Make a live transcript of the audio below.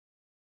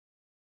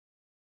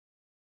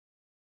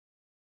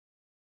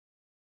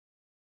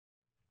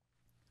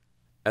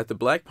At the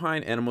Black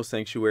Pine Animal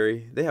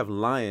Sanctuary, they have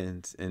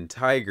lions and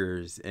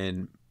tigers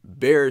and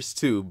bears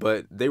too,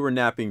 but they were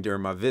napping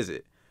during my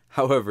visit.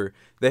 However,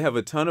 they have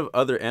a ton of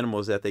other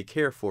animals that they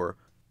care for,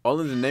 all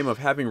in the name of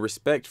having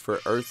respect for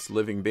Earth's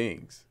living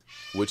beings,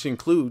 which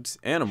includes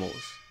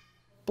animals.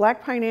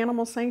 Black Pine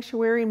Animal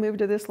Sanctuary moved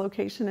to this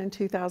location in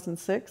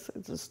 2006.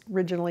 It just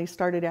originally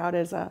started out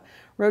as a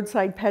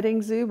roadside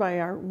petting zoo by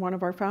one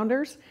of our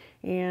founders,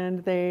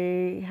 and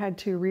they had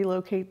to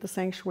relocate the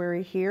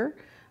sanctuary here.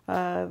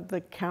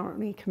 The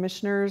county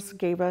commissioners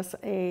gave us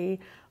a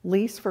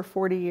lease for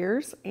 40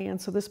 years, and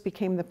so this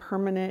became the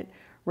permanent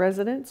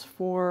residence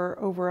for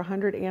over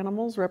 100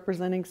 animals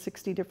representing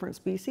 60 different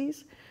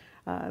species.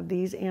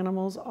 These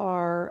animals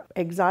are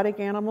exotic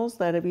animals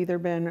that have either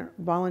been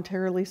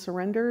voluntarily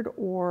surrendered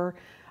or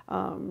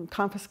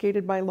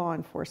confiscated by law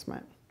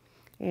enforcement.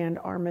 And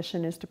our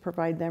mission is to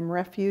provide them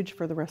refuge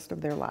for the rest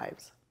of their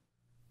lives.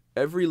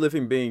 Every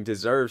living being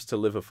deserves to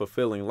live a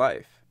fulfilling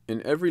life,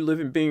 and every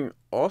living being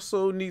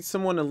also needs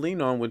someone to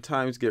lean on when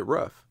times get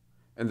rough.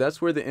 And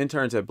that's where the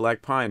interns at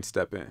Black Pine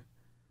step in.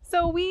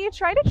 So we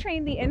try to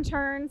train the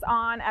interns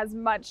on as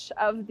much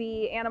of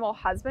the animal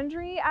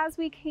husbandry as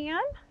we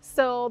can.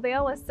 So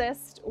they'll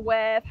assist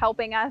with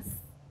helping us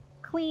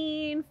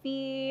clean,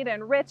 feed,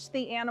 enrich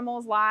the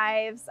animals'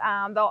 lives.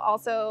 They'll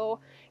also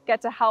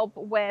get to help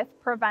with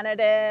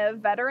preventative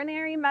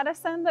veterinary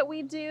medicine that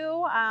we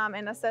do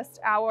and assist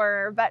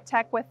our vet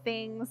tech with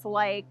things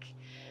like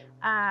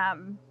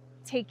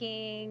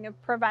taking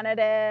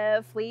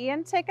preventative flea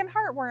and tick and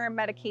heartworm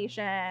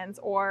medications,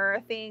 or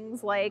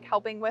things like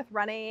helping with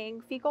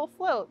running fecal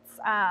floats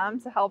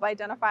to help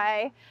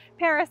identify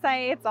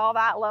parasites, all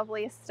that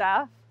lovely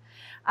stuff.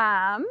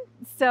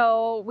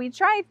 So we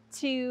try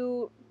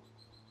to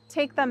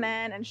take them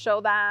in and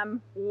show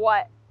them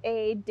what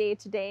a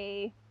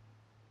day-to-day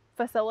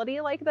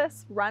facility like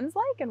this runs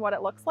like and what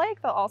it looks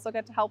like. They'll also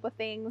get to help with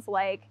things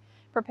like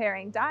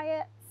preparing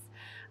diets,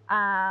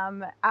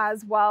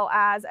 as well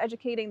as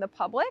educating the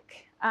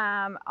public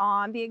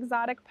on the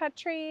exotic pet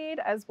trade,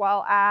 as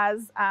well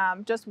as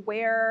just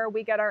where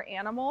we get our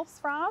animals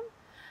from,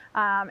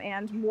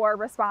 and more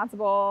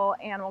responsible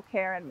animal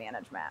care and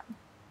management.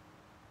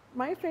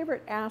 My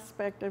favorite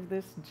aspect of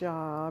this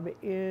job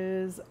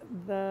is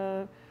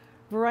the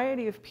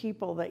variety of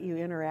people that you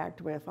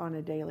interact with on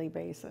a daily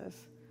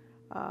basis.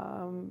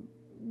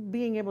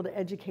 Being able to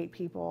educate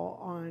people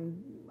on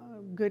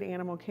good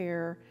animal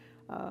care,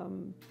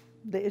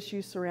 the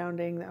issues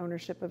surrounding the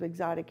ownership of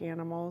exotic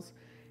animals,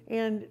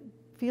 and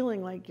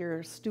feeling like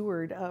you're a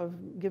steward of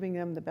giving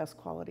them the best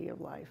quality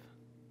of life.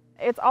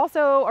 It's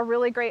also a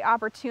really great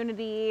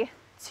opportunity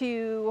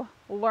to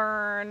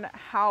learn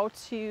how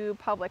to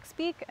public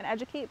speak and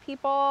educate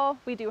people.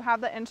 We do have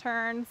the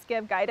interns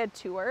give guided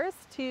tours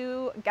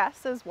to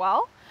guests as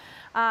well.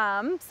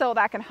 So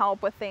that can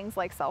help with things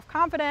like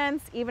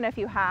self-confidence, even if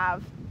you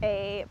have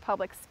a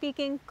public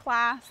speaking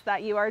class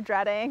that you are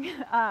dreading,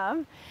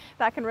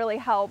 that can really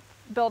help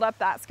build up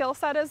that skill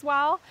set as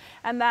well.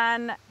 And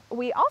then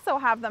we also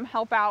have them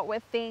help out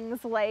with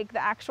things like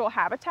the actual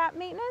habitat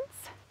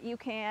maintenance. You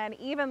can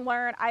even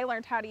learn, I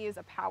learned how to use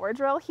a power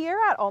drill here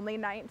at only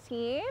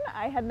 19.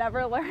 I had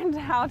never learned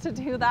how to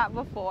do that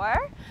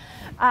before.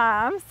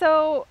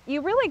 So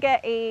you really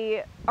get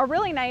a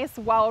really nice,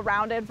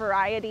 well-rounded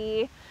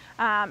variety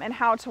and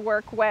how to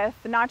work with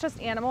not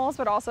just animals,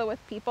 but also with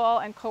people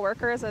and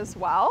coworkers as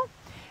well.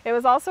 It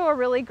was also a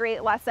really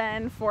great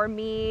lesson for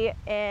me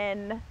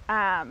in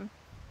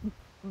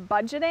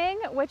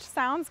budgeting, which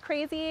sounds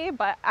crazy,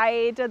 but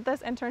I did this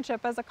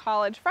internship as a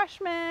college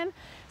freshman.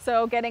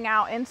 So getting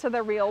out into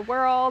the real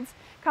world,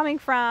 coming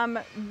from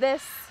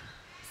this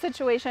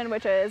situation,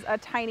 which is a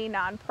tiny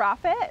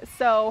nonprofit,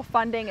 so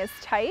funding is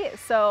tight.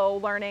 So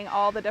learning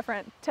all the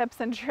different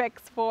tips and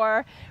tricks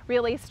for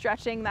really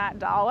stretching that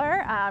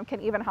dollar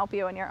can even help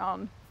you in your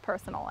own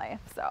personal life.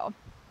 So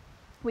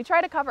we try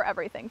to cover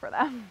everything for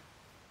them.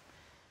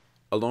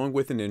 Along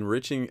with an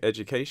enriching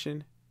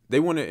education, they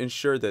want to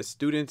ensure that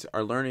students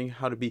are learning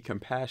how to be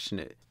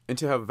compassionate and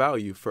to have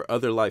value for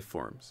other life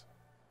forms.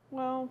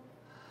 Well,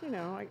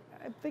 I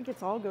think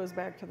it all goes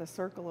back to the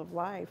circle of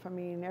life. I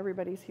mean,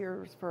 everybody's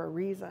here for a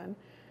reason.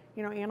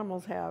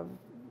 Animals have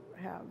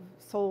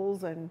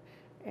souls and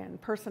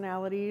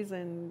personalities,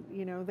 and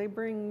they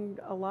bring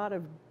a lot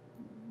of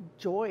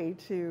joy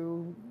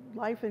to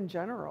life in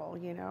general.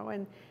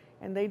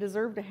 And they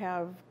deserve to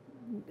have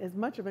as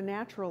much of a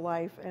natural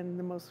life and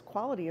the most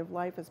quality of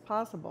life as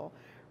possible.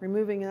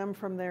 Removing them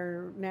from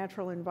their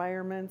natural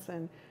environments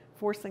and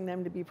forcing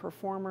them to be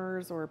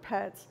performers or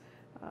pets,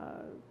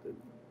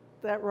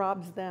 that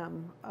robs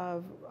them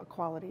of a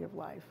quality of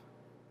life.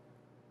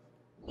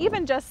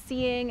 Even just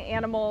seeing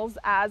animals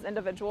as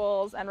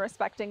individuals and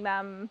respecting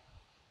them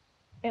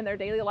in their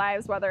daily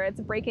lives, whether it's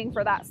breaking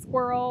for that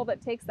squirrel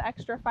that takes the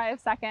extra 5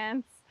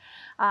 seconds,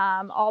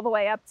 all the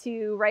way up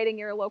to writing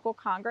your local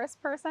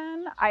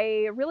congressperson,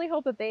 I really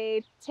hope that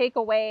they take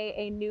away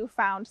a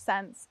newfound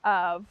sense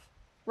of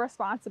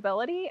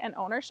responsibility and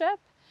ownership,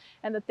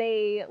 and that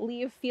they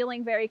leave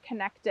feeling very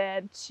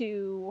connected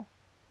to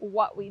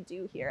what we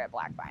do here at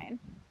Black Vine.